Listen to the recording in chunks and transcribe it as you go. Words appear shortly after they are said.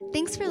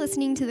Thanks for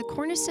listening to the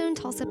Cornerstone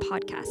Tulsa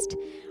podcast.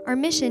 Our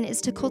mission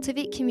is to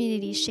cultivate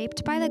communities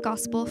shaped by the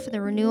gospel for the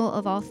renewal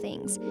of all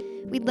things.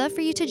 We'd love for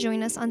you to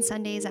join us on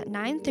Sundays at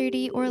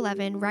 9:30 or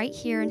 11 right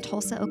here in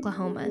Tulsa,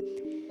 Oklahoma.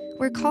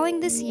 We're calling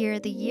this year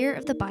the Year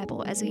of the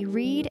Bible as we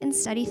read and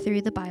study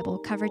through the Bible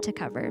cover to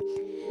cover.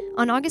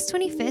 On August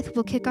 25th,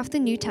 we'll kick off the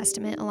New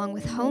Testament along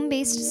with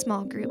home-based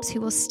small groups who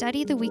will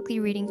study the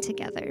weekly reading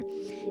together.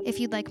 If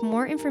you'd like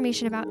more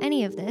information about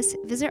any of this,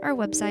 visit our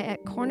website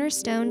at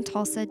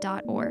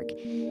cornerstonetulsa.org.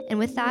 And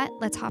with that,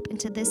 let's hop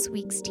into this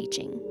week's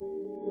teaching.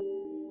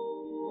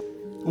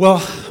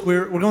 Well,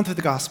 we're going through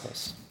the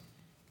Gospels.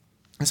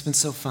 It's been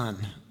so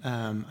fun.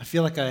 I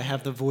feel like I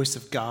have the voice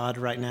of God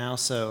right now,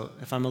 so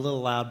if I'm a little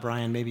loud,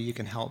 Brian, maybe you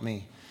can help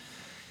me.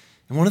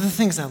 And one of the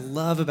things I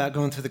love about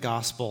going through the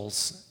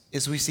Gospels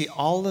is we see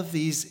all of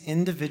these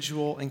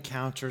individual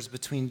encounters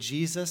between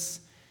Jesus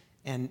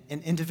and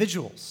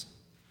individuals.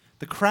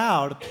 The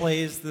crowd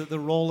plays the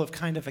role of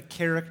kind of a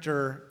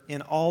character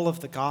in all of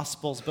the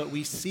Gospels, but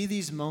we see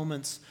these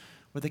moments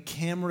where the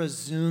camera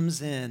zooms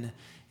in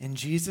and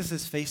Jesus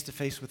is face to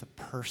face with a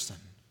person.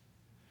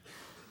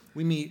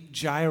 We meet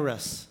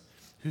Jairus,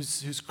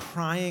 who's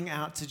crying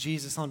out to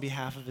Jesus on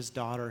behalf of his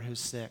daughter who's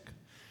sick.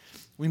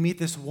 We meet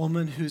this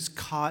woman who's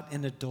caught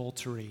in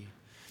adultery.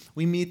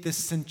 We meet this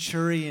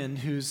centurion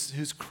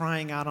who's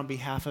crying out on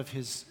behalf of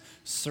his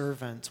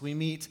servant. We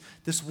meet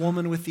this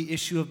woman with the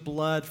issue of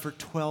blood for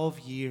 12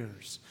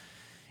 years.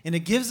 And it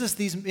gives us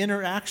these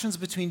interactions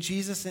between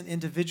Jesus and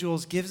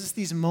individuals, gives us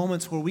these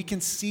moments where we can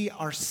see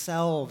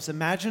ourselves.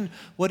 Imagine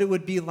what it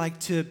would be like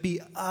to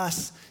be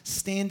us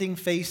standing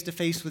face to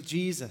face with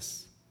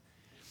Jesus.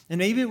 And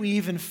maybe we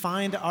even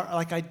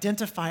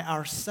identify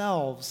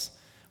ourselves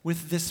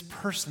with this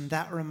person.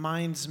 That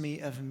reminds me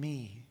of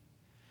me.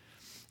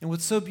 And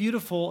what's so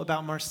beautiful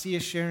about Marcia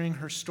sharing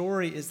her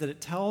story is that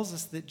it tells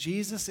us that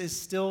Jesus is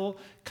still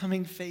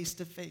coming face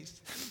to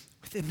face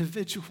with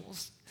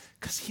individuals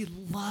because he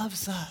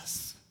loves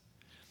us.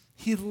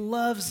 He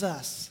loves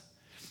us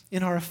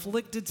in our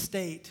afflicted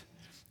state,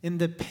 in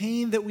the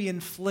pain that we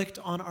inflict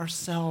on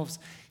ourselves.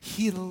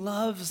 He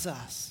loves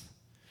us.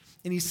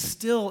 And he's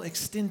still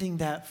extending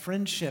that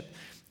friendship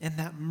and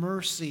that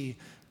mercy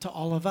to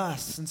all of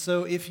us. And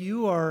so if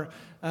you are,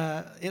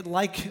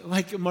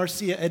 like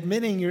Marcia,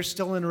 admitting you're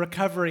still in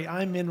recovery,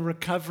 I'm in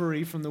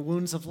recovery from the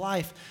wounds of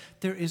life,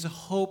 there is a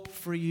hope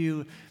for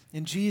you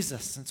in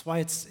Jesus. That's why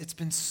it's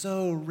been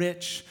so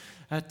rich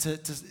to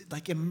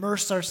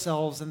immerse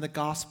ourselves in the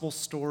gospel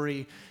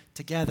story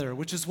together,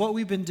 which is what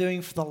we've been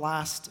doing for the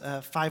last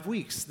 5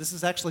 weeks. This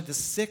is actually the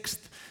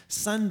 6th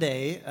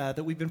Sunday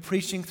that we've been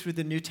preaching through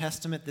the New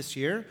Testament this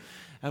year.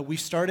 We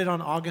started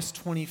on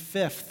August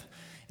 25th,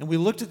 and we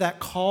looked at that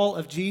call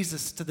of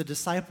Jesus to the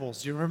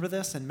disciples. Do you remember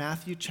this? In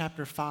Matthew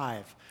chapter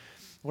 5,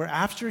 where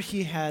after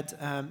he had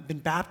been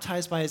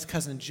baptized by his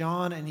cousin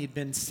John and he'd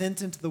been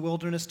sent into the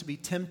wilderness to be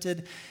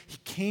tempted, he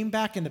came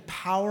back in the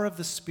power of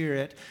the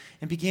Spirit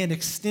and began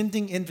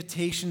extending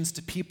invitations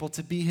to people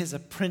to be his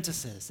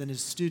apprentices and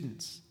his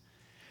students.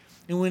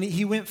 And when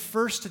he went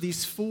first to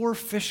these 4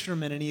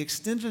 fishermen and he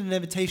extended an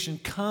invitation,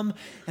 come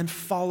and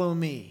follow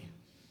me.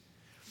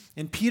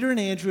 And Peter and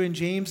Andrew and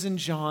James and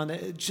John,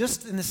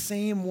 just in the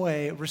same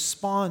way,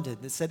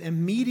 responded. It said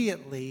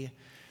immediately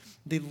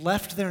they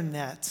left their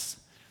nets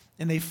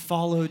and they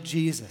followed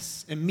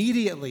Jesus.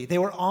 Immediately, they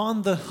were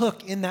on the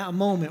hook in that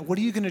moment. What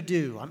are you going to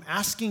do? I'm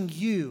asking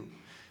you.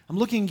 I'm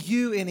looking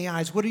you in the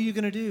eyes. What are you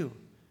going to do?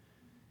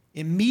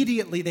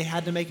 Immediately, they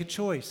had to make a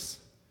choice.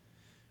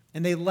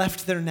 And they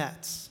left their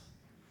nets.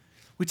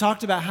 We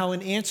talked about how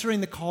in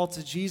answering the call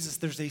to Jesus,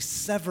 there's a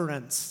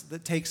severance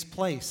that takes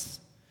place.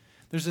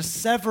 There's a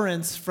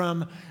severance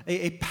from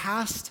a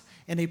past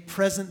and a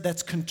present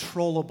that's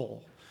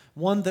controllable.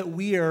 One that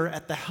we are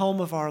at the helm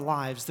of our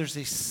lives. There's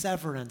a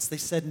severance. They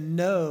said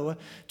no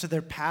to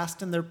their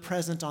past and their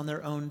present on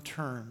their own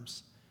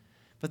terms.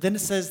 But then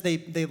it says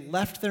they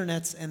left their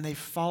nets and they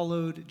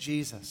followed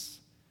Jesus.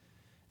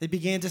 They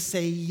began to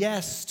say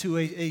yes to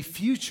a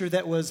future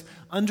that was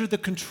under the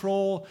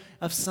control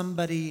of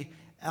somebody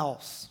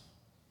else.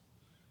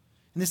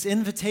 And this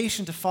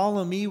invitation to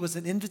follow me was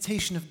an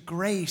invitation of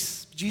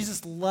grace.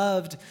 Jesus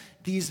loved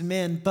these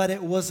men, but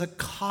it was a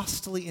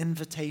costly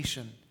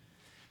invitation,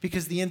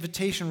 because the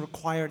invitation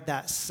required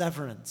that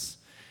severance.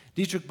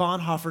 Dietrich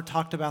Bonhoeffer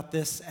talked about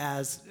this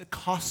as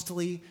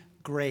costly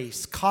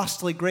grace.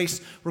 Costly grace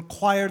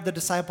required the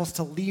disciples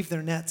to leave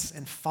their nets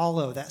and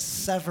follow that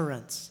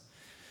severance.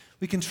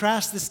 We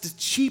contrast this to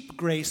cheap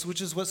grace,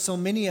 which is what so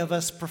many of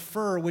us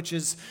prefer, which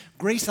is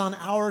grace on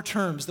our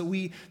terms, that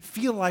we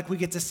feel like we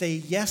get to say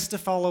yes to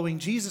following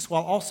Jesus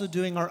while also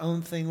doing our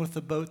own thing with the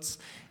boats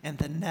and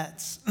the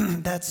nets.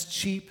 That's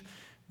cheap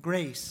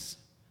grace.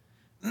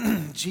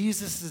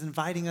 Jesus is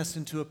inviting us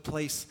into a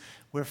place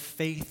where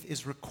faith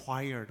is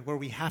required, where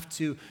we have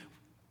to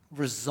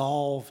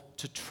resolve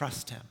to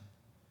trust him.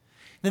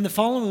 Then the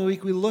following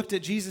week, we looked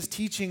at Jesus'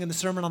 teaching in the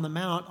Sermon on the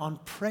Mount on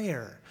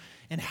prayer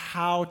and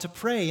how to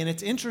pray. And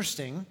it's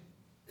interesting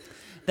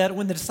that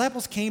when the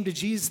disciples came to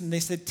Jesus and they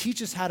said,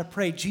 teach us how to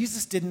pray,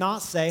 Jesus did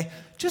not say,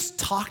 just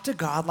talk to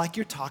God like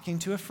you're talking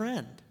to a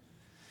friend.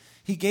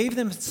 He gave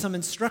them some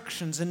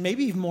instructions, and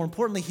maybe even more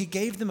importantly, he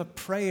gave them a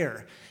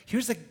prayer.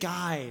 Here's a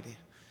guide.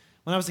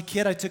 When I was a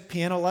kid, I took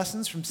piano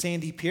lessons from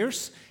Sandy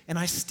Pierce, and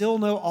I still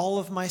know all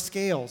of my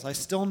scales. I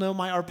still know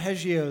my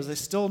arpeggios. I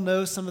still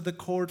know some of the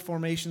chord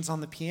formations on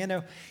the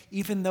piano,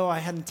 even though I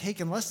hadn't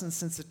taken lessons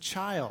since a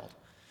child.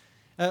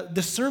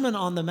 The Sermon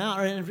on the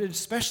Mount, and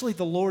especially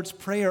the Lord's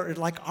Prayer, are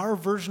like our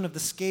version of the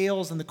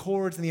scales and the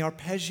chords and the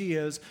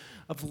arpeggios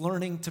of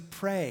learning to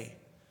pray.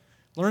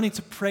 Learning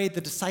to pray the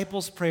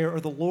disciples' prayer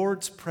or the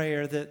Lord's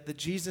Prayer that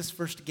Jesus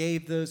first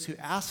gave those who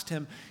asked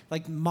him,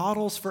 like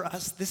models for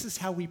us. This is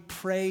how we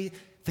pray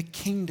the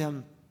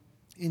kingdom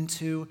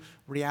into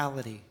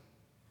reality.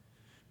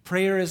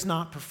 Prayer is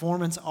not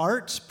performance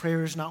art.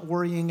 Prayer is not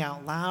worrying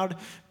out loud.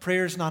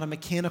 Prayer is not a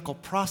mechanical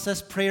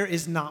process. Prayer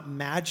is not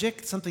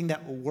magic, something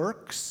that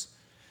works.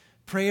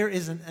 Prayer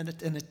is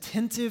an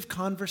attentive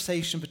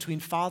conversation between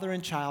father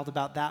and child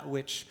about that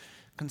which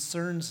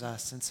concerns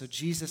us. And so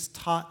Jesus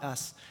taught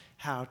us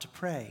how to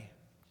pray.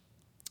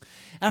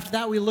 After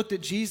that, we looked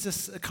at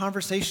Jesus'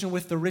 conversation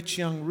with the rich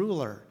young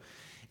ruler.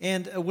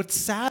 And what's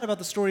sad about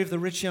the story of the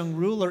rich young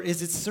ruler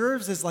is it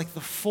serves as like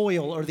the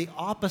foil or the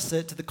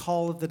opposite to the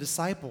call of the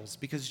disciples,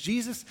 because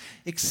Jesus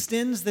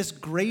extends this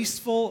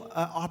graceful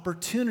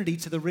opportunity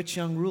to the rich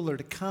young ruler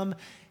to come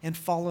and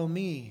follow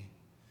me.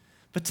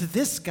 But to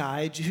this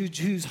guy,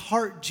 whose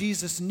heart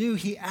Jesus knew,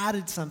 he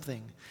added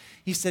something.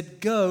 He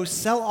said, go,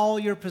 sell all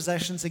your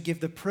possessions and give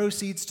the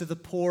proceeds to the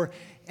poor,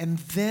 and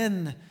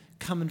then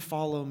come and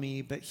follow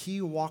me. But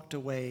he walked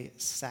away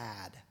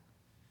sad.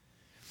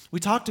 We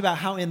talked about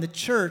how in the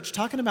church,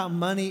 talking about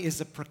money is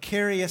a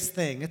precarious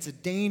thing. It's a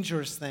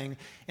dangerous thing.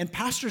 And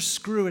pastors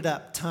screw it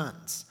up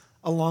tons,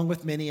 along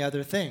with many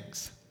other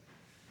things.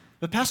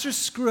 But pastors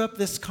screw up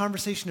this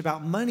conversation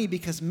about money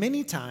because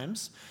many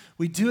times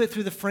we do it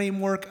through the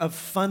framework of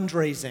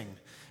fundraising.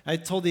 I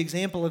told the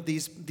example of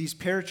these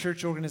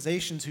parachurch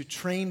organizations who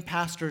train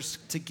pastors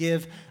to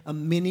give a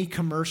mini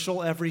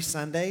commercial every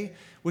Sunday,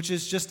 which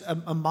is just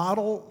a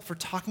model for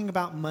talking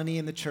about money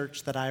in the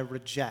church that I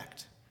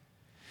reject.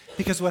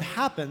 Because what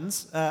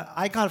happens,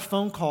 I got a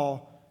phone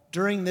call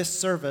during this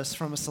service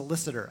from a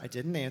solicitor. I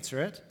didn't answer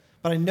it,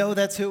 but I know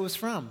that's who it was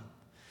from.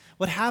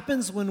 What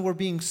happens when we're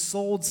being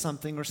sold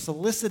something or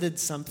solicited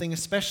something,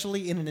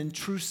 especially in an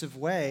intrusive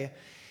way,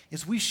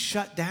 is we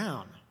shut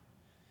down.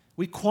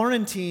 We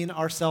quarantine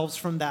ourselves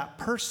from that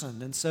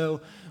person. And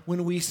so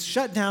when we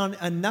shut down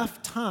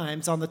enough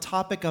times on the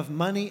topic of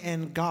money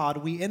and God,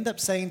 we end up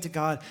saying to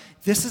God,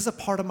 this is a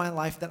part of my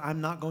life that I'm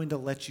not going to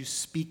let you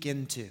speak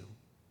into.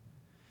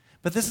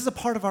 But this is a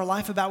part of our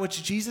life about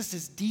which Jesus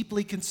is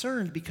deeply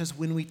concerned, because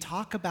when we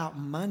talk about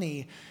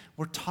money,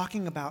 we're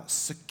talking about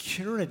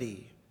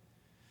security.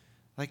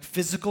 Like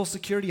physical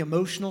security,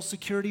 emotional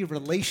security,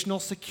 relational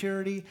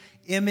security,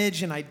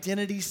 image and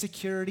identity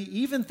security,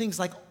 even things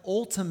like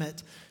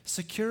ultimate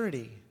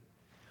security.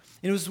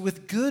 And it was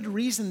with good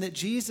reason that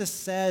Jesus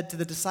said to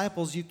the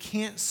disciples, you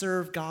can't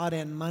serve God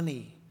and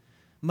money.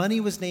 Money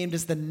was named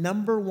as the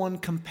number one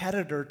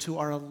competitor to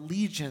our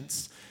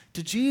allegiance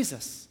to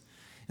Jesus.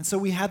 And so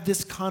we had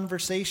this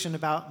conversation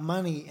about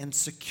money and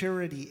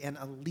security and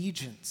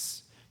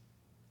allegiance.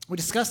 We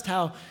discussed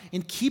how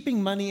in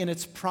keeping money in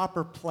its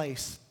proper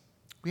place,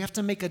 we have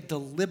to make a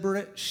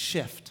deliberate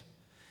shift.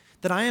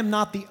 That I am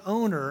not the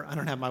owner. I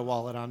don't have my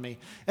wallet on me.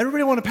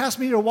 Everybody want to pass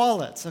me your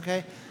wallets,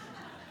 okay?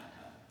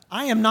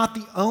 I am not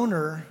the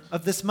owner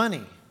of this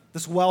money,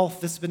 this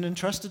wealth that's been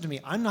entrusted to me.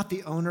 I'm not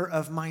the owner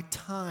of my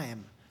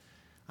time.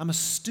 I'm a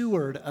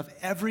steward of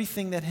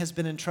everything that has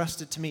been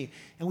entrusted to me.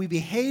 And we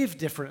behave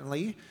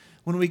differently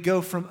when we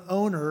go from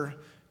owner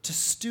to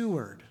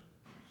steward.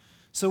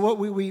 So what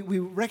we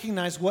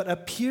recognize what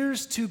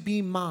appears to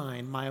be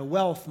mine, my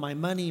wealth, my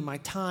money, my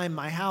time,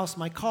 my house,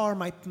 my car,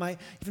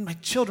 even my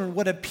children,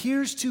 what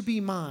appears to be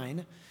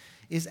mine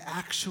is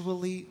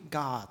actually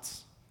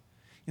God's.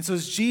 And so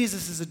as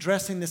Jesus is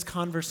addressing this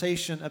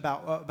conversation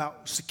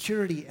about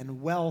security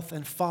and wealth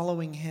and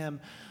following him,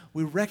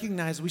 we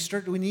recognize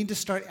we need to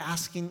start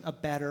asking a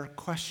better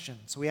question.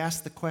 So we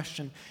ask the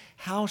question,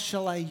 how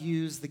shall I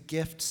use the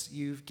gifts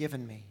you've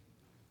given me?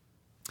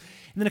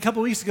 And then a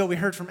couple weeks ago, we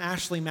heard from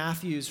Ashley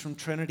Matthews from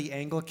Trinity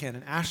Anglican.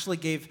 And Ashley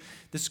gave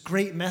this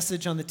great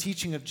message on the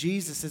teaching of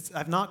Jesus. It's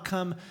not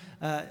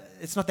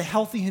the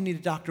healthy who need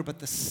a doctor, but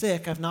the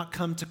sick. I've not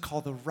come to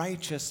call the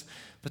righteous,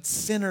 but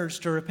sinners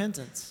to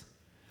repentance.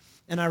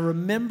 And I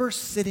remember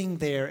sitting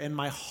there and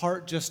my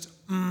heart just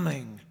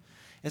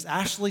as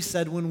Ashley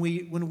said, when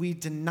we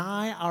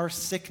deny our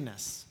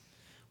sickness,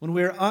 when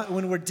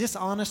we're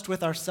dishonest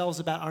with ourselves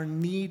about our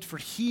need for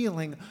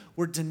healing,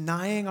 we're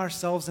denying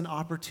ourselves an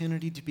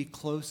opportunity to be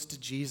close to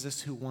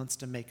Jesus who wants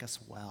to make us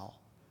well.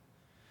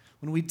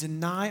 When we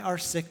deny our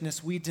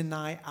sickness, we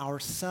deny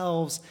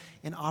ourselves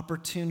an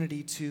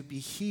opportunity to be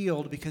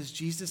healed because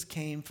Jesus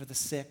came for the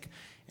sick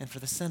and for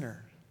the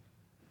sinner.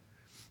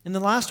 And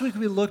then last week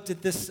we looked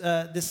at this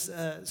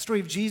story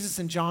of Jesus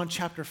in John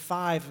chapter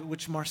 5,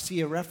 which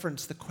Marcia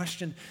referenced, the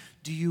question,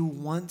 do you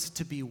want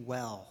to be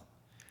well?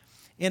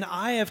 And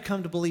I have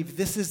come to believe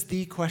this is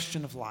the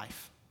question of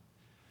life.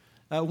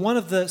 One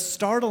of the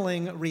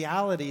startling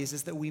realities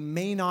is that we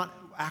may not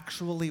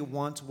actually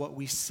want what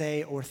we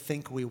say or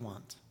think we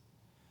want.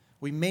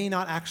 We may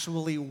not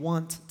actually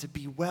want to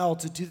be well,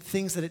 to do the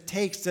things that it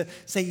takes to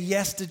say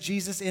yes to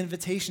Jesus'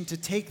 invitation, to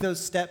take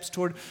those steps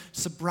toward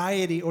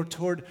sobriety or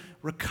toward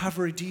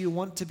recovery. Do you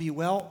want to be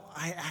well?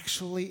 I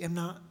actually am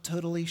not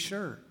totally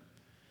sure.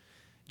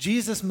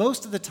 Jesus,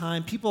 most of the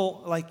time,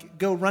 people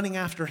go running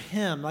after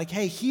him, like,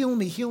 hey, heal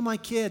me, heal my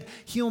kid,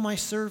 heal my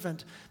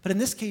servant. But in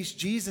this case,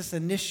 Jesus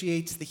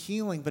initiates the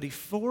healing. But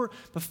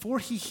before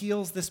he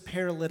heals this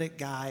paralytic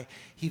guy,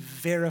 he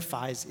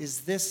verifies,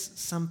 is this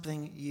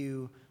something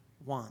you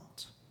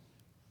want?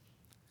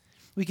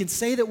 We can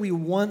say that we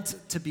want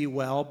to be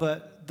well,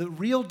 but the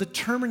real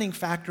determining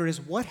factor is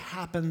what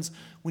happens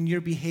when your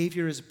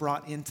behavior is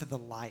brought into the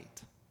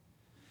light.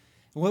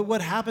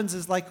 What happens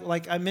is,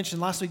 like I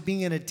mentioned last week,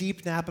 being in a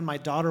deep nap and my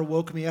daughter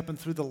woke me up and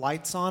threw the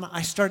lights on,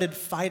 I started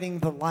fighting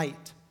the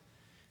light.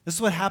 This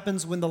is what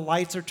happens when the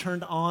lights are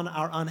turned on,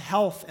 our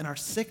unhealth and our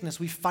sickness.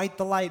 We fight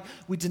the light.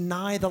 We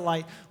deny the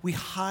light. We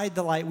hide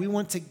the light. We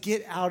want to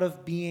get out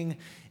of being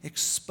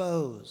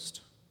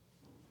exposed.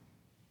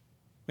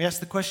 We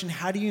ask the question,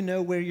 how do you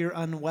know where you're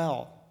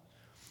unwell?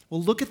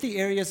 Well, look at the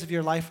areas of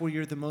your life where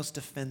you're the most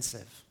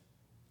defensive.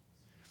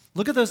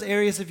 Look at those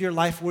areas of your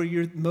life where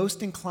you're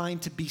most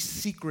inclined to be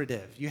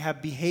secretive. You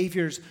have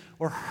behaviors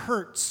or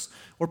hurts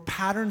or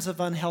patterns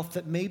of unhealth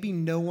that maybe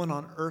no one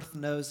on earth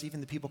knows,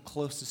 even the people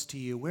closest to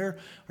you. Where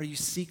are you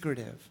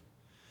secretive?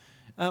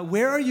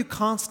 Where are you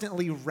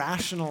constantly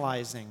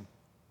rationalizing?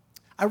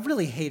 I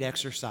really hate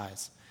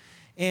exercise.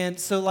 And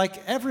so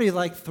every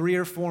 3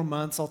 or 4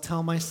 months, I'll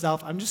tell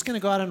myself, I'm just going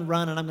to go out and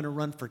run, and I'm going to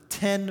run for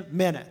 10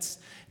 minutes.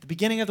 At the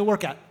beginning of the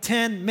workout,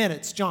 10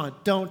 minutes. John,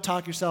 don't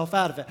talk yourself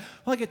out of it.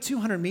 Well, I get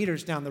 200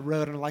 meters down the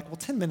road, and I'm like, well,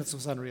 10 minutes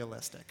was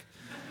unrealistic.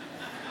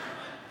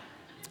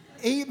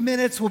 8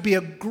 minutes will be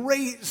a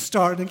great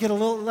start, and get a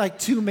little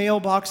 2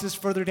 mailboxes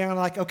further down.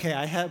 Okay,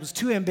 I was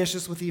too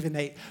ambitious with even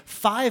 8.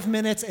 5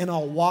 minutes, and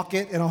I'll walk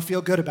it, and I'll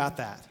feel good about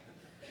that.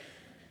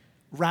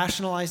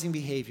 Rationalizing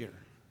behavior.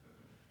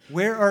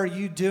 Where are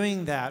you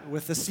doing that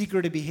with a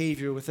secretive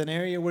behavior, with an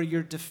area where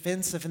you're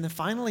defensive? And then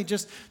finally,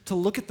 just to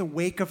look at the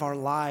wake of our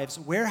lives,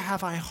 where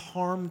have I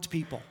harmed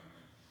people?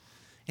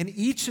 And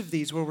each of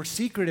these, where we're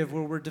secretive,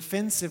 where we're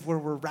defensive, where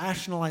we're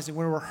rationalizing,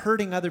 where we're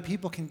hurting other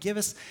people, can give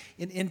us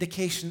an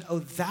indication, oh,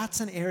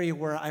 that's an area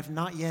where I've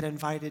not yet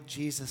invited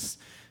Jesus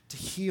to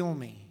heal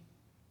me.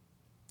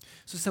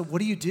 So what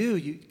do?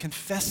 You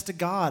confess to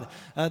God.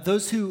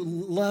 Those who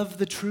love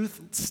the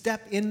truth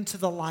step into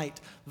the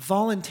light,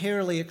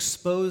 voluntarily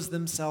expose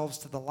themselves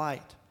to the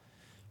light.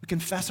 We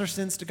confess our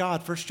sins to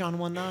God, 1 John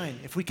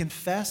 1:9. If we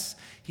confess,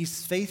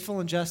 he's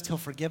faithful and just, he'll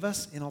forgive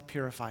us and he'll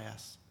purify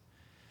us.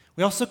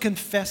 We also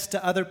confess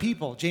to other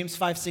people, James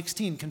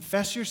 5:16.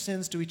 Confess your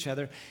sins to each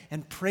other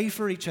and pray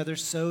for each other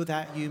so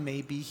that you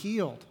may be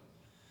healed.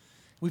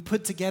 We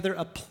put together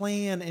a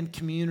plan in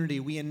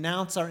community. We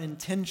announce our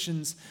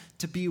intentions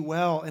to be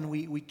well, and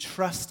we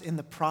trust in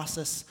the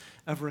process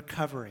of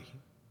recovery.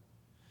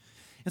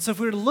 And so if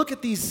we were to look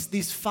at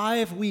these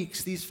 5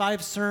 weeks, these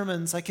 5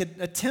 sermons, I could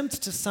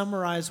attempt to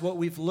summarize what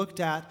we've looked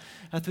at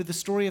through the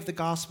story of the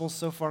gospel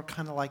so far,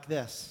 kind of like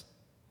this.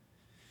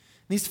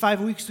 In these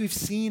 5 weeks, we've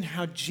seen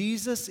how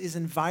Jesus is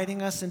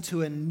inviting us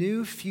into a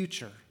new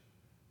future,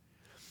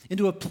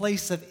 into a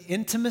place of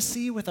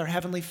intimacy with our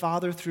Heavenly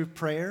Father through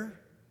prayer,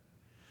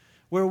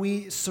 where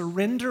we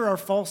surrender our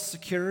false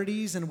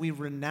securities and we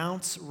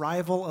renounce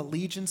rival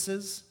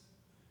allegiances,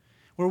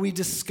 where we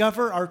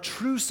discover our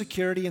true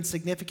security and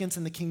significance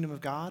in the kingdom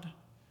of God,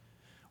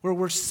 where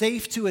we're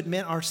safe to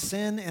admit our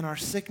sin and our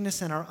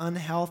sickness and our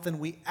unhealth, and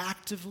we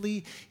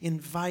actively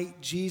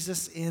invite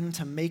Jesus in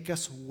to make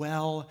us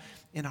well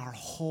in our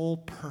whole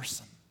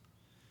person.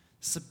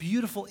 It's a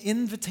beautiful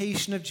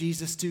invitation of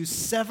Jesus to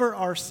sever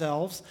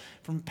ourselves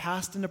from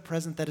past into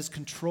present that is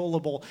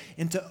controllable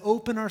and to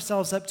open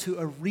ourselves up to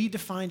a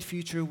redefined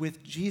future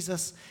with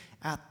Jesus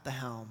at the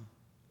helm.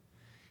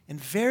 And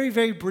very,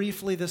 very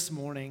briefly this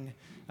morning,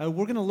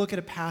 we're going to look at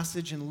a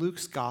passage in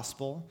Luke's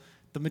gospel.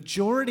 The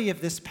majority of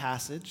this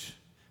passage,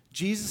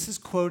 Jesus is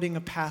quoting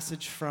a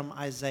passage from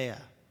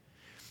Isaiah.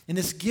 And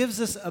this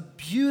gives us a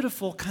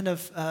beautiful kind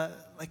of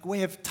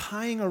way of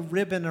tying a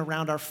ribbon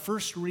around our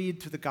first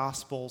read through the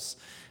Gospels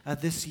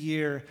this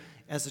year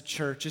as a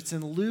church. It's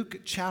in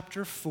Luke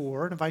chapter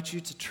 4. I invite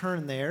you to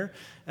turn there.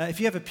 If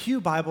you have a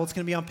pew Bible, it's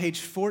going to be on page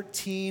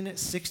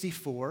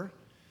 1464.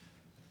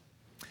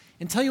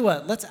 And tell you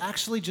what, let's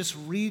actually just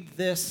read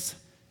this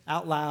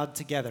out loud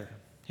together.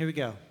 Here we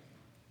go.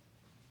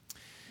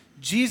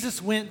 Jesus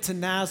went to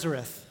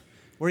Nazareth,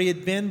 where he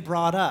had been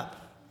brought up.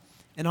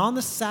 And on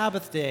the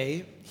Sabbath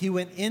day, he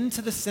went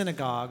into the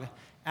synagogue,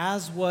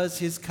 as was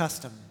his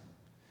custom.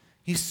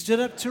 He stood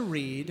up to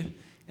read,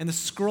 and the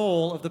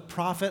scroll of the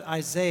prophet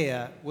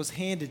Isaiah was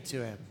handed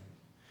to him.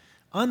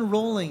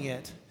 Unrolling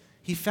it,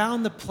 he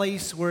found the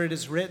place where it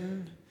is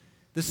written,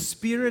 "The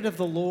Spirit of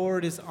the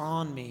Lord is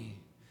on me,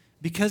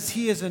 because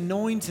he has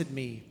anointed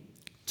me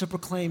to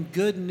proclaim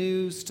good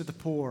news to the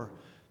poor.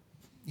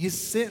 He has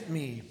sent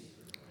me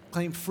to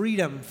proclaim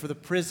freedom for the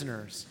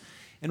prisoners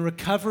and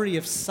recovery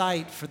of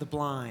sight for the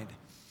blind,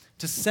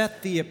 to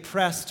set the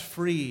oppressed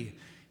free,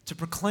 to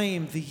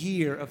proclaim the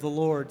year of the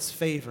Lord's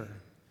favor."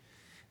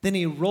 Then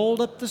he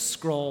rolled up the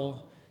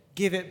scroll,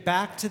 gave it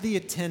back to the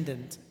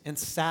attendant, and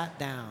sat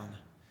down.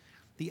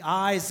 The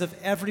eyes of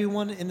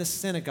everyone in the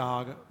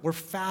synagogue were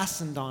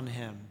fastened on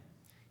him.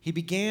 He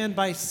began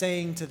by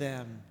saying to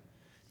them,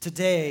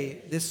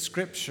 "Today this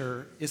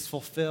scripture is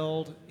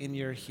fulfilled in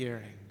your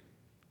hearing."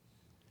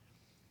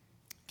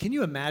 Can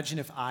you imagine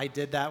if I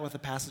did that with a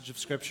passage of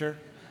scripture?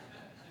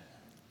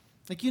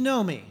 Like, you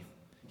know me.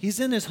 Jesus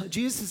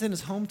is in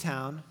his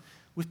hometown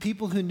with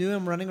people who knew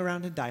him running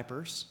around in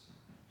diapers.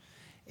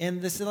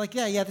 And they said, like,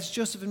 yeah, that's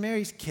Joseph and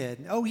Mary's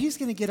kid. Oh, he's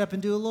going to get up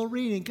and do a little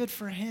reading. Good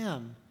for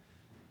him.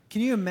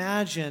 Can you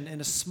imagine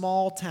in a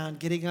small town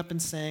getting up and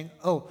saying,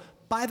 "Oh,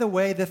 by the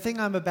way, the thing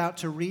I'm about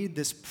to read,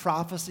 this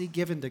prophecy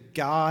given to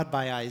God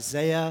by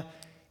Isaiah,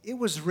 it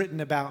was written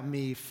about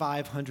me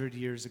 500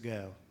 years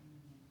ago."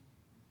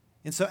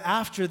 And so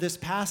after this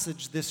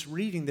passage, this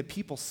reading, the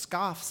people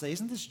scoff, say,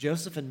 "Isn't this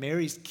Joseph and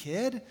Mary's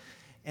kid?"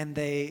 And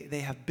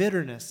they have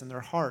bitterness in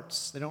their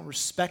hearts. They don't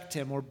respect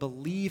him or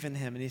believe in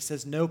him. And he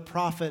says no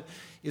prophet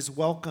is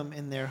welcome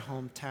in their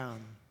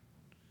hometown.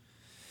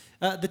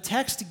 The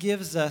text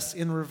gives us,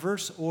 in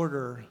reverse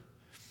order,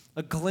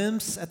 a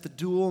glimpse at the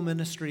dual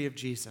ministry of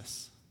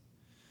Jesus.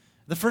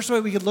 The first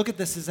way we could look at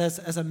this is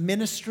as a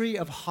ministry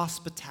of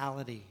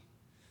hospitality.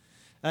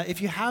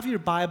 If you have your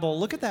Bible,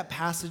 look at that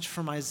passage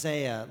from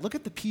Isaiah. Look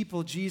at the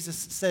people Jesus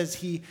says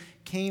he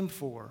came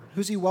for.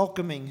 Who's he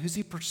welcoming? Who's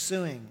he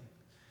pursuing?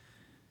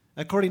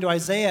 According to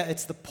Isaiah,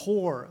 it's the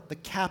poor, the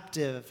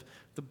captive,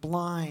 the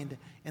blind,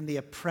 and the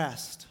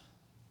oppressed.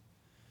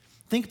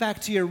 Think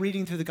back to your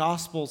reading through the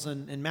Gospels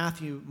in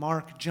Matthew,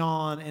 Mark,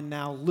 John, and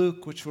now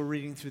Luke, which we're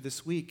reading through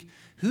this week.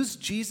 Who's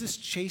Jesus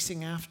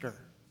chasing after?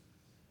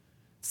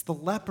 It's the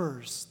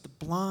lepers, the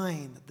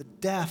blind, the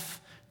deaf,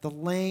 the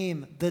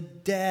lame, the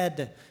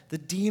dead, the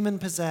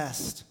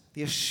demon-possessed,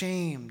 the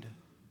ashamed.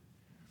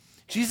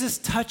 Jesus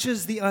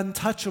touches the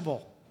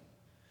untouchable.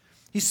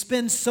 He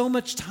spends so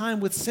much time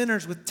with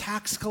sinners, with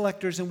tax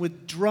collectors, and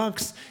with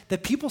drunks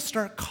that people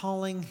start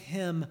calling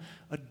him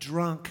a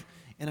drunk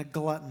and a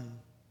glutton.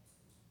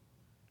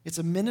 It's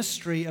a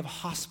ministry of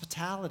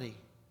hospitality.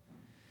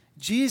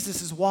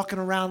 Jesus is walking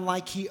around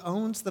like he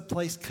owns the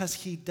place, because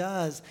he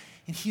does,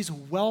 and he's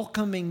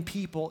welcoming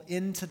people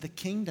into the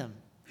kingdom.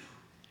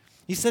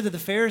 He said to the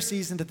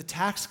Pharisees and to the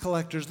tax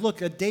collectors,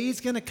 "Look, a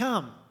day's going to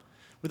come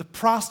where the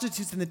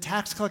prostitutes and the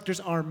tax collectors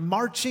are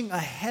marching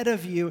ahead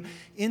of you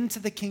into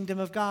the kingdom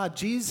of God."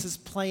 Jesus is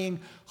playing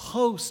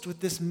host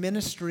with this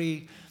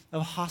ministry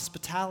of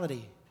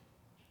hospitality.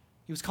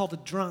 He was called a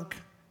drunk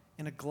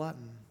and a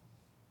glutton.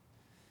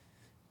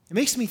 It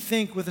makes me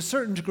think with a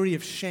certain degree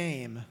of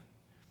shame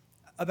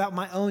about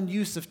my own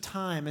use of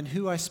time and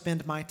who I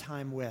spend my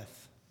time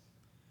with.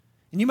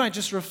 And you might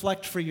just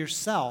reflect for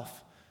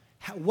yourself,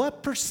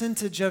 what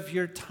percentage of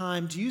your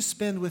time do you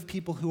spend with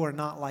people who are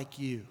not like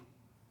you?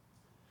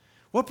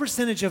 What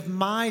percentage of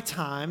my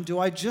time do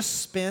I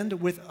just spend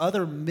with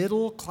other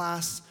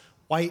middle-class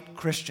white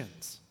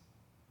Christians?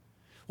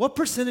 What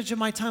percentage of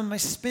my time am I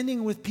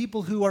spending with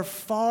people who are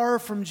far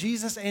from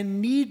Jesus and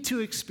need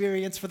to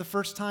experience for the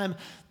first time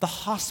the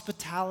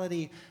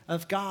hospitality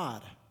of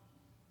God?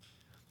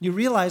 You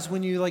realize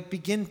when you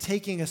begin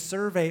taking a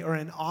survey or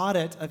an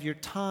audit of your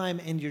time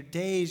and your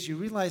days, you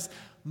realize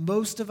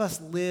most of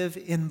us live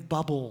in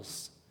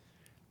bubbles.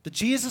 But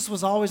Jesus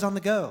was always on the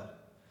go.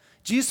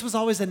 Jesus was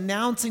always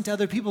announcing to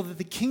other people that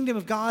the kingdom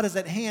of God is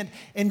at hand,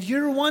 and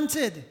you're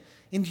wanted,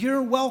 and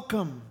you're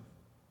welcome.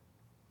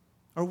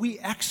 Are we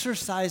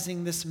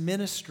exercising this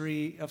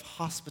ministry of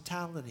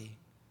hospitality?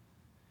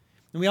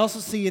 And we also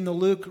see in the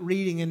Luke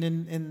reading and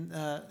in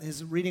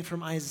his reading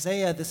from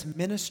Isaiah this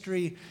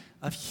ministry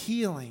of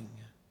healing.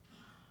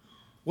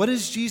 What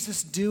is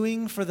Jesus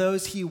doing for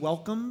those he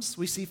welcomes?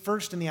 We see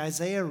first in the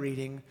Isaiah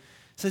reading,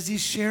 it says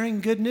he's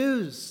sharing good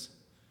news.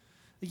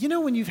 You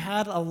know when you've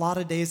had a lot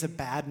of days of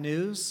bad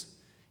news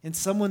and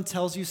someone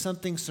tells you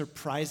something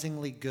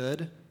surprisingly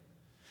good?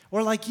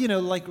 Or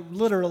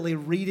literally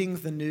reading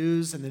the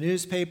news in the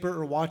newspaper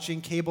or watching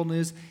cable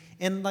news,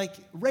 and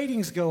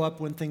ratings go up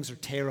when things are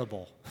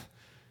terrible.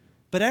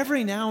 But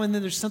every now and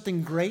then there's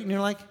something great and you're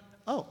like,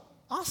 "Oh,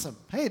 awesome.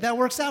 Hey, that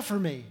works out for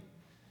me."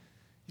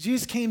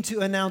 Jesus came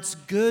to announce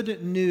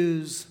good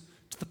news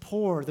to the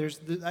poor.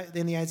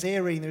 In the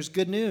Isaiah reading, there's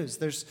good news.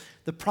 There's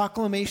the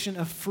proclamation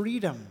of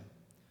freedom.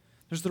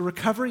 There's the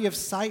recovery of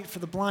sight for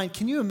the blind.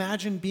 Can you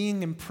imagine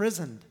being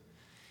imprisoned?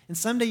 And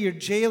someday your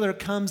jailer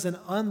comes and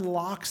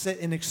unlocks it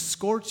and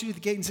escorts you to the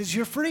gate and says,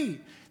 "You're free."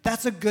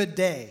 That's a good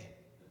day.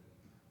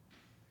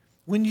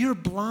 When you're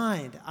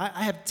blind,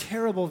 I have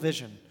terrible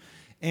vision.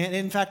 And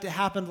in fact, it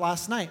happened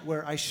last night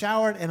where I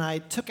showered and I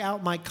took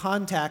out my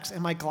contacts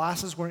and my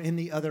glasses were in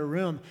the other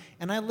room.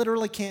 And I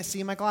literally can't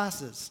see my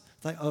glasses.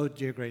 It's like, oh,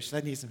 dear gracious, I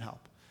need some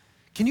help.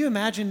 Can you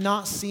imagine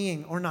not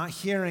seeing or not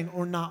hearing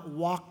or not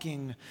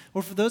walking?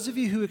 Or for those of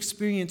you who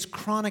experience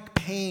chronic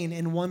pain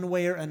in one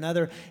way or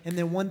another, and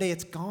then one day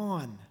it's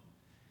gone.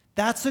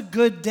 That's a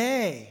good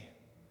day.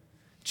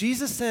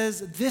 Jesus says,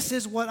 this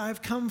is what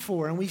I've come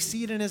for. And we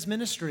see it in his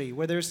ministry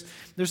where there's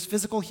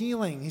physical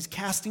healing. He's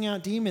casting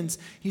out demons.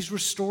 He's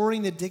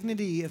restoring the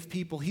dignity of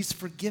people. He's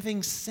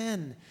forgiving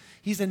sin.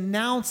 He's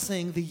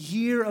announcing the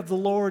year of the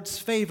Lord's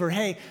favor.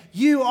 Hey,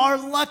 you are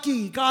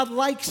lucky. God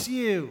likes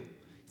you.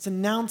 It's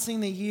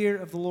announcing the year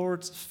of the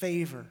Lord's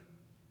favor.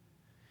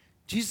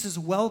 Jesus is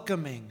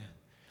welcoming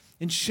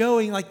and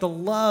showing like the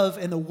love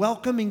and the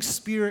welcoming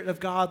spirit of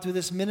God through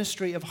this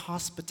ministry of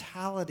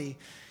hospitality.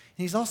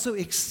 And he's also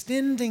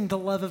extending the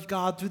love of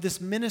God through this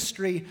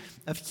ministry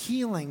of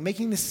healing,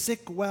 making the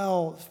sick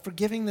well,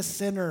 forgiving the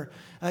sinner,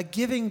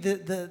 giving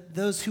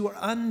those who are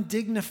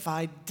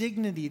undignified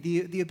dignity,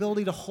 the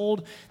ability to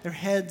hold their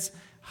heads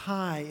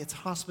high. It's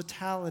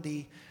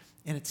hospitality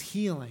and it's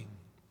healing.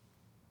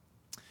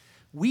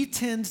 We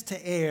tend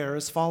to err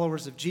as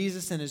followers of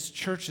Jesus and his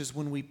churches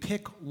when we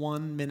pick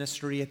one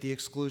ministry at the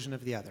exclusion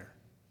of the other.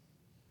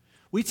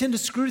 We tend to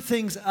screw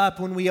things up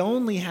when we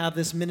only have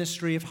this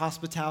ministry of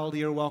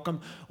hospitality or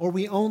welcome, or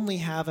we only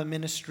have a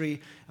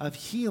ministry of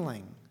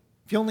healing.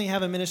 If you only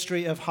have a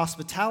ministry of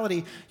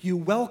hospitality, you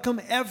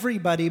welcome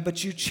everybody,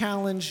 but you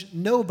challenge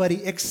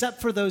nobody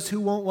except for those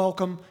who won't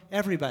welcome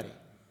everybody.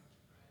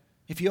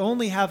 If you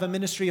only have a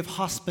ministry of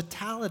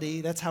hospitality,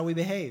 that's how we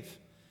behave.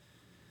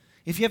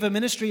 If you have a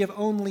ministry of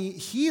only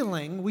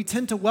healing, we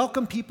tend to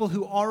welcome people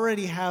who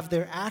already have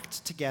their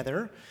act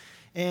together,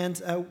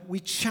 and we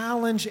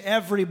challenge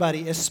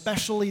everybody,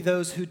 especially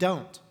those who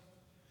don't.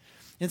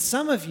 And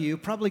some of you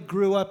probably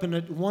grew up in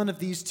one of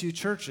these two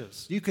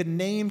churches. You could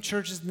name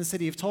churches in the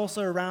city of Tulsa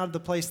around the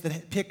place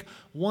that pick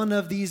one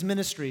of these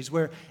ministries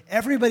where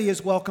everybody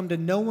is welcomed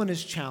and no one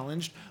is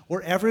challenged,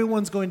 or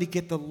everyone's going to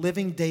get the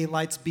living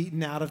daylights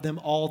beaten out of them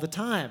all the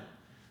time.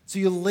 So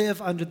you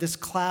live under this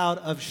cloud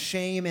of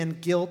shame and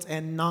guilt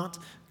and not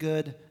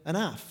good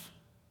enough.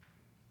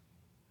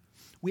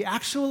 We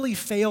actually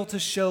fail to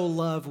show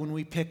love when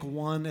we pick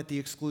one at the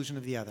exclusion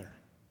of the other.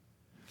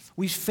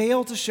 We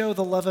fail to show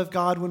the love of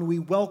God when we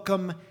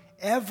welcome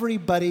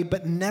everybody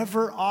but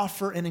never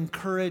offer and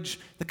encourage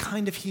the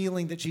kind of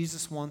healing that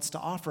Jesus wants to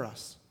offer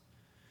us.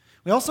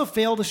 We also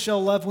fail to show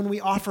love when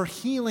we offer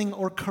healing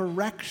or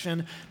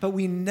correction, but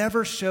we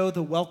never show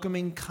the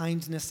welcoming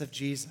kindness of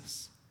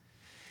Jesus.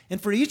 And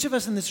for each of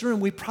us in this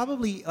room, we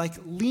probably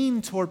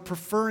lean toward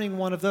preferring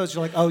one of those.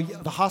 You're like, oh, yeah,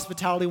 the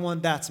hospitality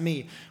one, that's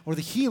me. Or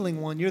the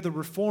healing one, you're the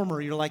reformer.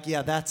 You're like,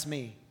 yeah, that's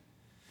me.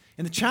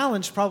 And the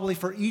challenge probably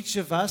for each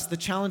of us, the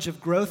challenge of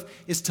growth,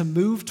 is to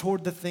move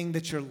toward the thing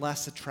that you're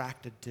less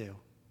attracted to.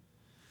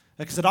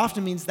 Because it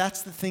often means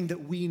that's the thing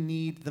that we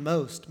need the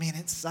most. Man,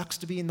 it sucks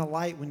to be in the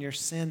light when your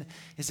sin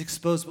is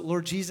exposed. But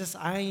Lord Jesus,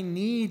 I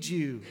need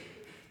you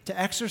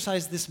to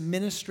exercise this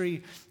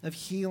ministry of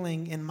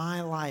healing in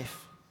my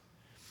life.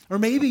 Or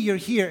maybe you're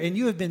here and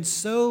you have been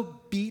so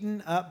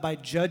beaten up by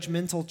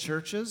judgmental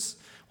churches.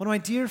 One of my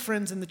dear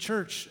friends in the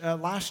church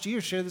last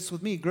year shared this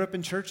with me. He grew up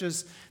in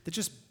churches that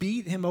just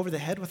beat him over the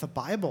head with a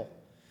Bible.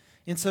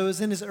 And so it was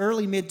in his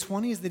early,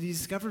 mid-20s that he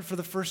discovered for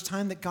the first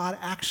time that God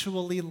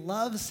actually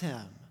loves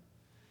him.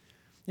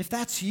 If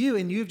that's you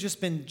and you've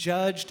just been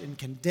judged and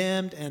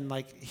condemned and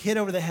hit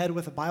over the head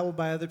with a Bible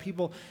by other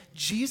people,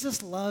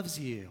 Jesus loves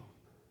you.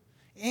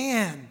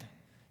 And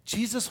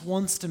Jesus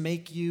wants to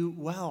make you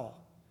well.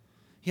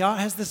 He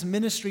has this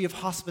ministry of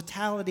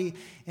hospitality,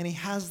 and he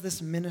has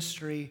this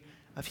ministry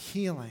of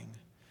healing.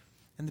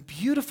 And the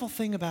beautiful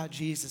thing about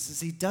Jesus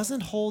is he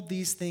doesn't hold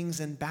these things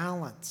in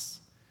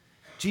balance.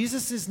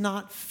 Jesus is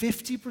not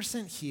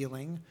 50%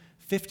 healing,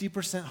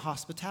 50%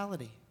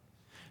 hospitality.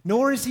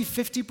 Nor is he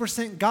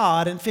 50%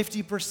 God and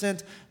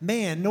 50%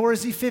 man. Nor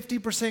is he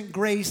 50%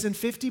 grace and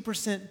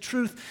 50%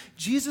 truth.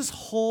 Jesus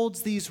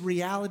holds these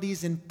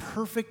realities in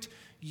perfect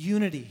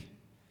unity.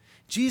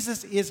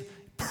 Jesus is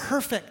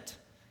perfect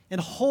and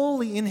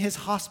holy in his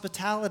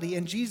hospitality,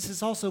 and Jesus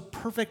is also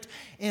perfect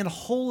and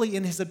holy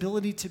in his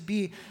ability to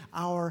be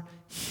our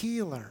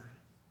healer.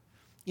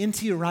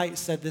 N.T. Wright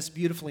said this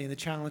beautifully in The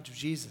Challenge of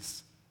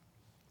Jesus.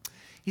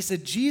 He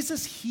said,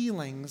 Jesus'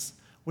 healings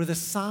were the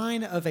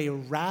sign of a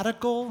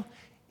radical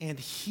and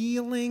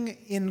healing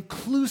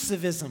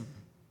inclusivism.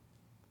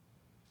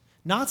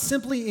 Not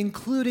simply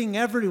including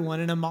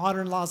everyone in a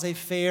modern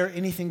laissez-faire,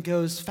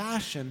 anything-goes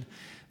fashion,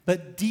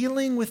 but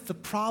dealing with the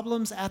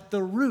problems at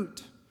the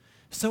root,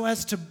 so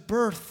as to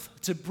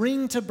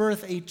bring to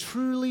birth a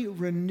truly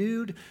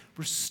renewed,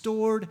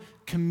 restored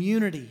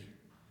community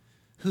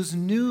whose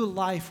new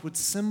life would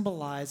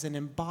symbolize and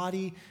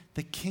embody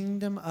the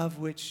kingdom of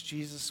which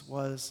Jesus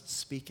was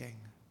speaking.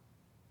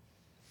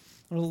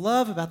 What I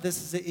love about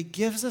this is that it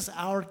gives us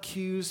our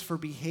cues for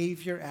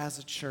behavior as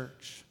a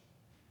church.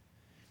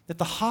 that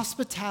the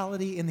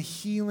hospitality and the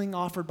healing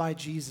offered by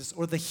Jesus,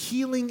 or the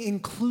healing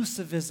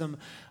inclusivism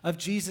of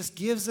Jesus,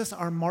 gives us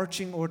our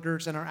marching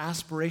orders and our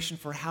aspiration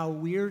for how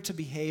we're to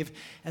behave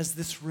as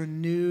this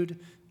renewed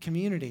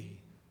community.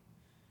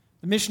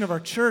 The mission of our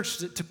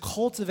church is to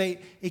cultivate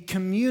a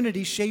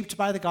community shaped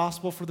by the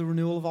gospel for the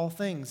renewal of all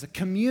things. A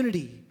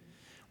community.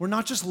 We're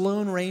not just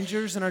lone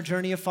rangers in our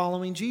journey of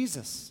following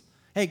Jesus.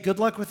 Hey, good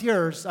luck with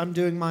yours. I'm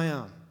doing my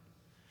own.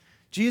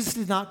 Jesus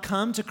did not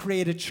come to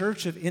create a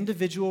church of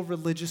individual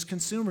religious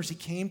consumers. He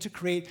came to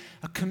create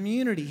a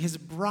community, his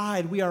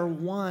bride. We are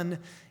one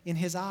in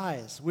his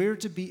eyes. We're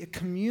to be a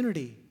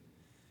community.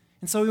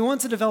 And so we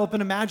want to develop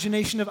an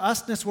imagination of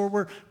usness where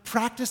we're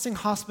practicing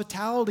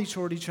hospitality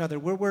toward each other,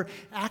 where we're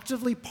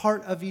actively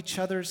part of each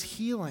other's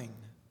healing.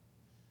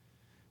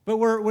 But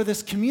we're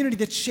this community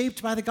that's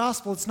shaped by the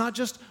gospel. It's not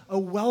just a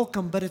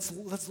welcome, but it's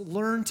let's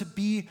learn to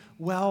be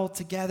well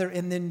together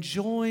and then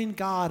join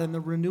God in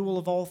the renewal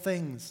of all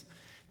things,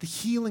 the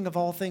healing of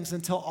all things,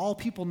 until all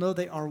people know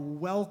they are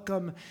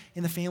welcome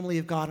in the family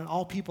of God and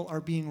all people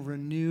are being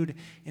renewed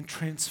and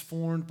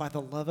transformed by the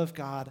love of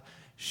God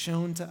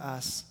shown to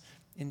us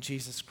in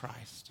Jesus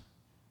Christ.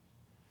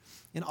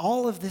 And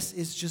all of this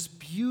is just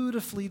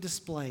beautifully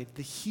displayed,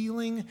 the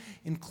healing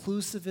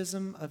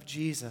inclusivism of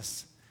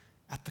Jesus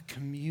at the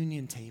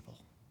communion table.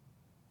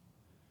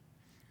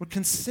 Well,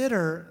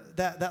 consider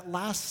that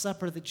Last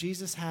Supper that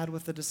Jesus had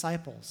with the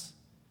disciples.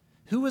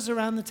 Who was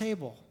around the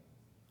table?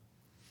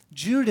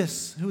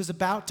 Judas, who was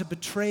about to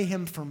betray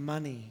him for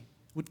money,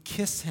 would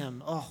kiss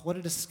him. Oh, what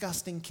a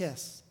disgusting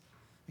kiss.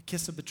 A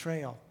kiss of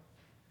betrayal.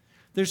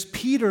 There's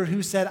Peter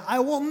who said, I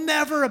will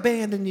never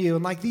abandon you.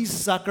 And like these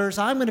suckers,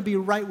 I'm going to be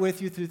right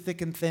with you through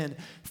thick and thin.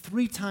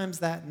 3 times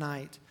that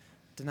night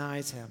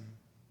denies him.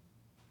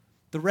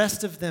 The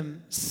rest of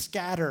them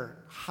scatter,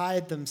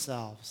 hide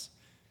themselves.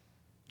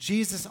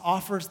 Jesus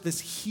offers this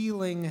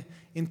healing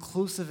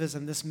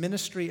inclusivism, this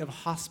ministry of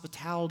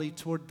hospitality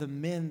toward the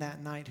men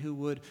that night who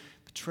would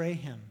betray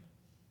him.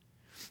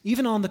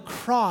 Even on the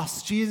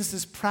cross, Jesus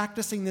is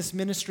practicing this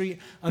ministry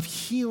of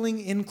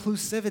healing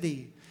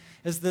inclusivity.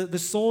 As the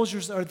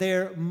soldiers are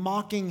there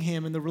mocking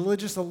him and the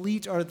religious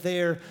elite are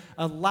there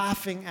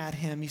laughing at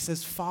him, he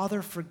says,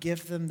 Father,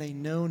 forgive them, they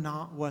know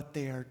not what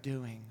they are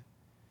doing.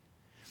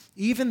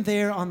 Even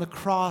there on the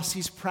cross,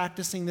 he's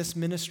practicing this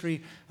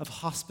ministry of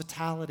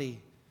hospitality.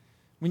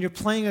 When you're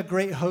playing a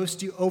great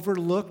host, you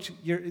overlooked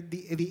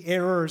the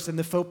errors and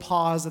the faux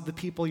pas of the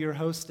people you're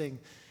hosting.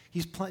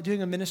 He's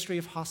doing a ministry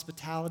of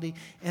hospitality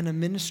and a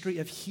ministry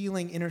of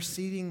healing,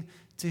 interceding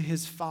to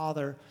his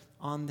Father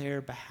on their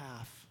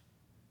behalf.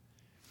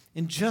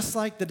 And just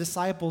like the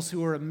disciples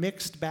who were a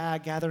mixed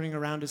bag gathering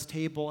around his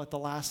table at the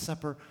Last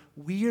Supper,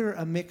 we're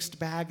a mixed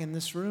bag in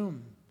this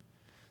room.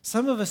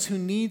 Some of us who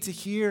need to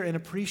hear and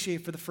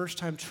appreciate for the first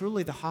time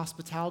truly the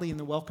hospitality and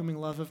the welcoming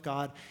love of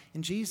God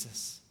in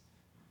Jesus.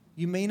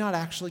 You may not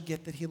actually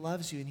get that he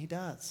loves you, and he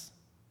does.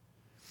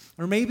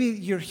 Or maybe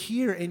you're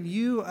here and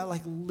you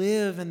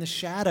live in the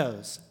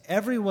shadows.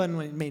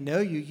 Everyone may know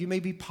you. You may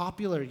be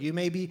popular. You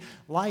may be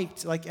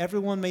liked.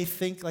 Everyone may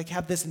think,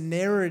 have this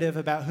narrative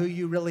about who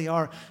you really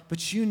are.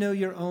 But you know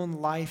your own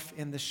life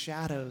in the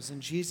shadows.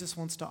 And Jesus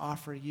wants to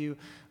offer you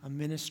a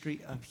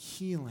ministry of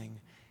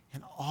healing.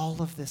 And all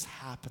of this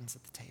happens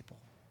at the table.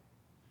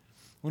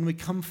 When we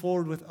come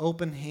forward with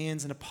open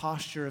hands and a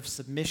posture of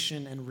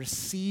submission and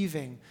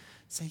receiving,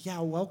 say, yeah,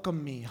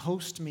 welcome me,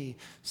 host me,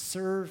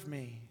 serve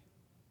me.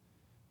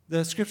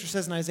 The scripture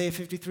says in Isaiah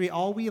 53,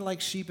 all we like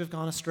sheep have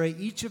gone astray,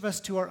 each of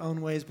us to our own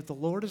ways, but the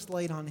Lord has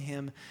laid on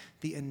him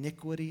the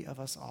iniquity of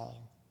us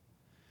all.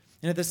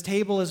 And at this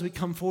table, as we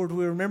come forward,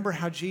 we remember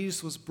how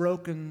Jesus was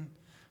broken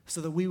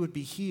so that we would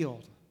be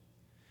healed.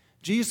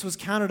 Jesus was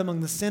counted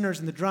among the sinners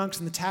and the drunks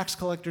and the tax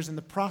collectors and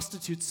the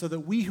prostitutes so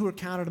that we who are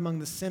counted among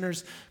the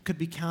sinners could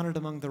be counted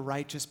among the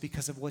righteous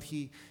because of what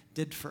he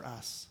did for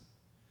us.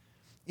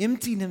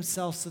 Emptying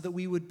himself so that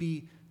we would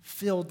be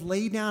filled,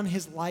 lay down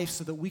his life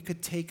so that we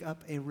could take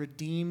up a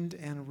redeemed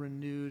and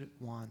renewed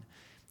one.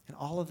 And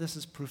all of this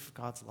is proof of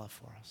God's love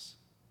for us.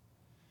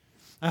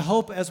 I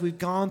hope as we've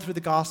gone through the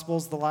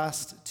Gospels the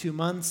last 2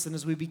 months and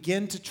as we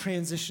begin to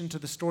transition to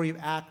the story of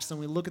Acts and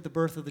we look at the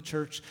birth of the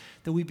church,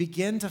 that we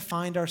begin to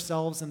find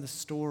ourselves in the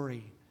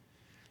story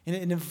and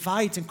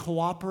invite and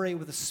cooperate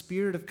with the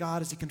Spirit of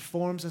God as he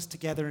conforms us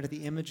together into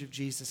the image of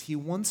Jesus. He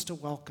wants to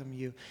welcome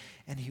you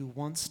and he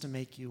wants to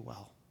make you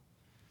well.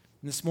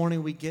 And this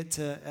morning we get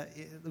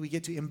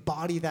to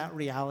embody that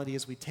reality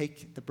as we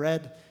take the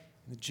bread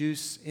and the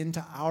juice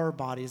into our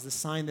body as the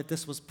sign that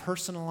this was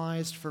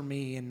personalized for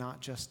me and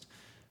not just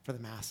for the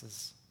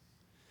masses.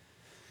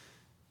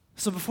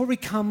 So before we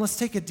come, let's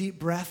take a deep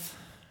breath.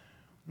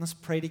 Let's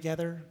pray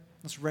together.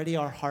 Let's ready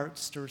our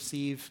hearts to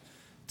receive,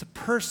 to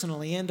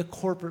personally and to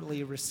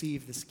corporately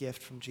receive this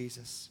gift from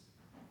Jesus.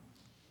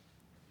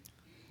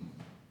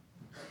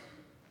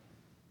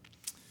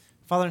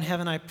 Father in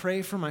heaven, I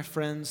pray for my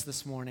friends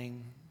this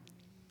morning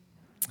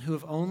who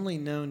have only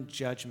known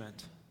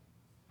judgment,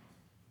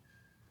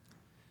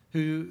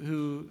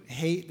 who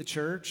hate the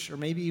church, or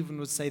maybe even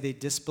would say they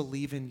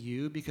disbelieve in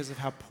you because of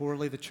how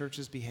poorly the church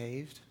has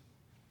behaved.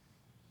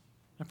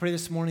 I pray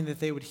this morning that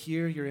they would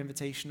hear your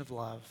invitation of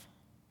love.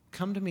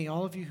 Come to me,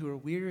 all of you who are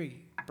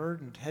weary,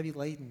 burdened, heavy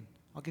laden.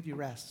 I'll give you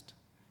rest.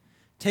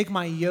 Take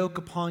my yoke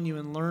upon you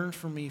and learn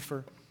from me,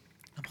 for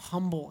I'm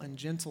humble and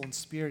gentle in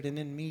spirit, and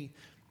in me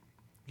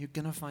you're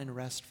going to find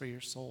rest for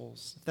your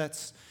souls. If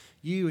that's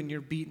you and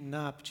you're beaten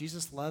up,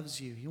 Jesus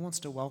loves you. He wants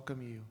to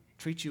welcome you,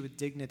 treat you with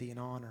dignity and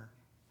honor.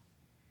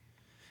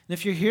 And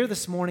if you're here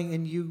this morning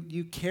and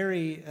you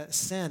carry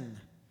sin,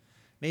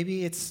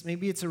 maybe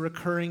it's a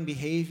recurring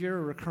behavior,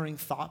 a recurring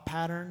thought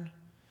pattern,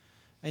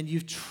 and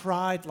you've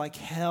tried like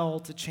hell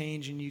to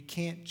change and you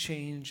can't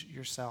change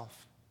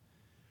yourself.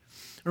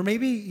 Or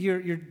maybe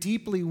you're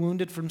deeply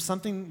wounded from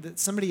something that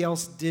somebody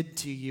else did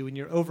to you and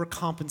you're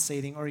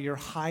overcompensating, or you're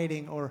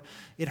hiding, or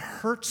it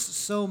hurts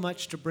so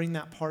much to bring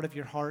that part of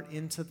your heart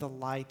into the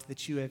light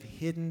that you have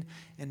hidden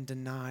and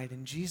denied.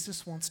 And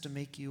Jesus wants to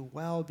make you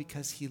well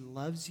because he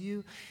loves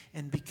you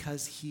and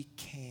because he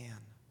can.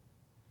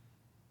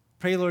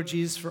 Pray, Lord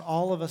Jesus, for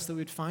all of us that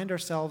we'd find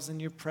ourselves in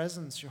your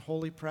presence, your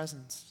holy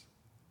presence.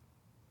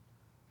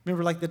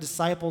 Remember, like the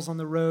disciples on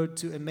the road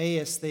to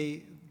Emmaus,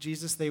 they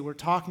were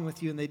talking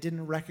with you and they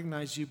didn't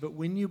recognize you, but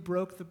when you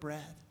broke the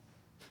bread,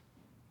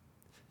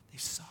 they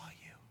saw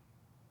you.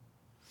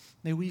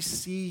 May we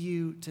see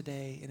you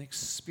today and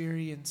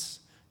experience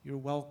your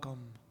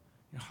welcome,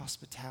 your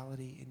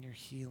hospitality, and your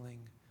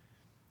healing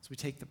as we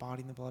take the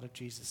body and the blood of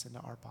Jesus into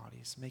our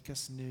bodies. Make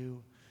us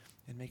new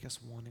and make us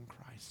one in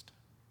Christ.